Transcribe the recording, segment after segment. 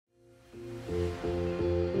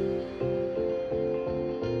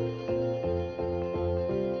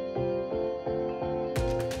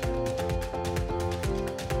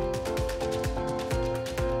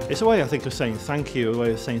It's a way, I think, of saying thank you, a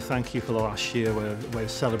way of saying thank you for the last year, a way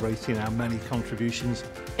of celebrating our many contributions.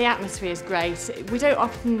 The atmosphere is great. We don't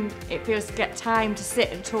often, it feels, get time to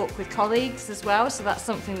sit and talk with colleagues as well, so that's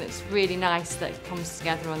something that's really nice that comes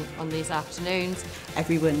together on these afternoons.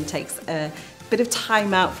 Everyone takes a bit of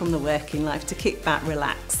time out from the working life to kick back,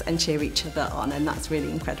 relax and cheer each other on, and that's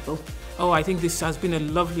really incredible. Oh, I think this has been a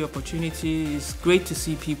lovely opportunity. It's great to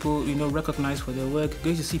see people, recognised for their work.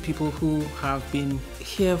 Great to see people who have been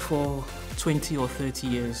here for 20 or 30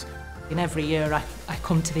 years. And every year I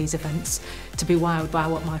come to these events to be wowed by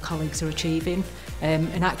what my colleagues are achieving,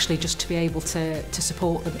 and actually just to be able to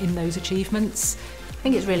support them in those achievements. I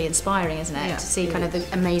think it's really inspiring, isn't it, to see kind of the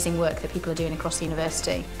amazing work that people are doing across the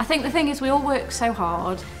university. I think the thing is we all work so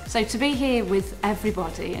hard, so to be here with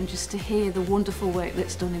everybody and just to hear the wonderful work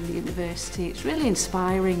that's done in the university, it's really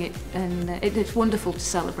inspiring and it's wonderful to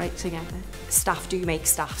celebrate together. Staff do make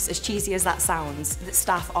staffs. As cheesy as that sounds, that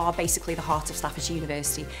staff are basically the heart of Staffordshire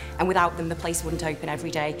University, and without them the place wouldn't open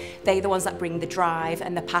every day. They're the ones that bring the drive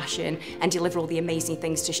and the passion and deliver all the amazing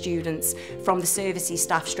things to students, from the services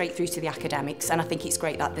staff straight through to the academics, and I think it's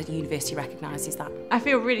great that the university recognises that. I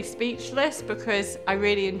feel really speechless because I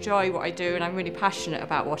really enjoy what I do and I'm really passionate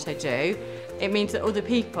about what I do. It means that other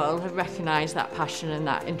people have recognised that passion and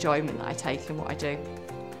that enjoyment that I take in what I do.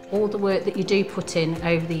 All the work that you do put in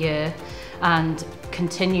over the year and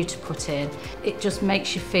continue to put in, it just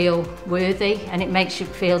makes you feel worthy and it makes you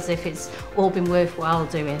feel as if it's all been worthwhile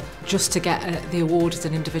doing. Just to get the award as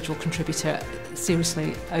an individual contributor,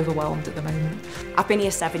 seriously overwhelmed at the moment. I've been here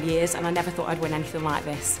 7 years and I never thought I'd win anything like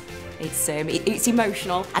this. It's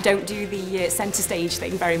emotional. I don't do the centre stage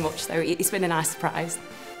thing very much, so it's been a nice surprise.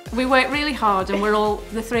 We work really hard and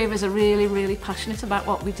the three of us are really, really passionate about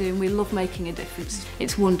what we do and we love making a difference.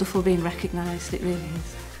 It's wonderful being recognised, it really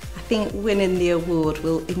is. I think winning the award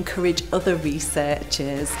will encourage other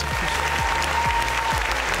researchers to push.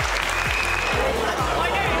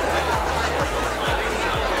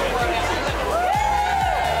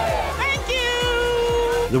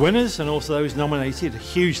 The winners and also those nominated, a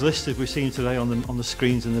huge list as we've seen today on the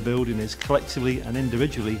screens in the building, is collectively and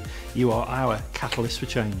individually, you are our catalyst for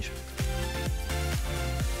change.